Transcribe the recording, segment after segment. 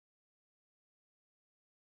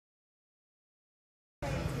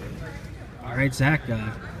All right, Zach,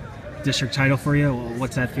 district title for you.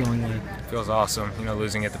 What's that feeling like? Feels awesome. You know,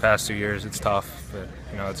 losing it the past 2 years, it's tough, but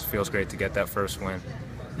you know, it feels great to get that first win.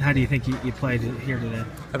 How do you think you played here today?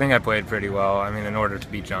 I think I played pretty well. I mean, in order to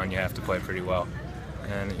beat John, you have to play pretty well.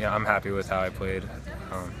 And yeah, I'm happy with how I played.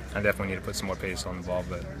 I definitely need to put some more pace on the ball,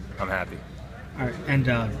 but I'm happy. All right, and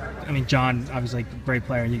I mean, John, obviously a great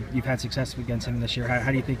player, and you've had success against him this year.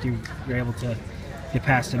 How do you think you're able to get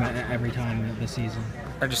past him every time this season?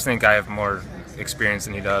 I just think I have more experience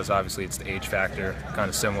than he does. Obviously, it's the age factor, kind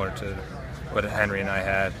of similar to what Henry and I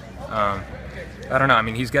had. I don't know. I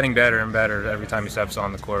mean, he's getting better and better every time he steps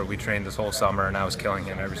on the court. We trained this whole summer, and I was killing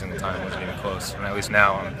him every single time. It wasn't even close. And at least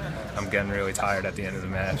now, I'm getting really tired at the end of the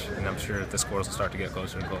match, and I'm sure the scores will start to get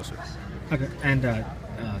closer and closer. Okay. And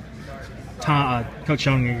Coach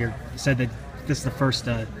Schoninger said that this is the first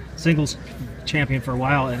singles champion for a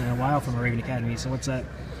while from Moravian Academy. So what's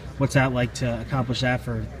that like to accomplish that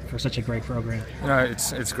for such a great program? You know,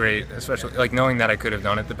 it's great, especially like knowing that I could have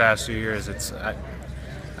done it the past 2 years.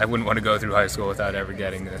 I wouldn't want to go through high school without ever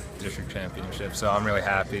getting the district championship. So I'm really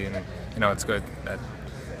happy, and you know, it's good that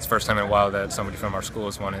it's the first time in a while that somebody from our school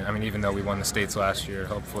has won it. I mean, even though we won the states last year,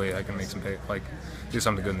 hopefully I can make do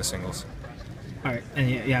something good in the singles. All right, and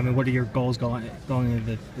yeah, I mean, what are your goals going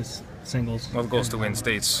into this singles? Well, the goal is to win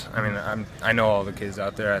states. I mean, I know all the kids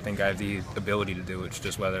out there. I think I have the ability to do it. It's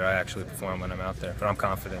just whether I actually perform when I'm out there. But I'm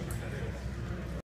confident.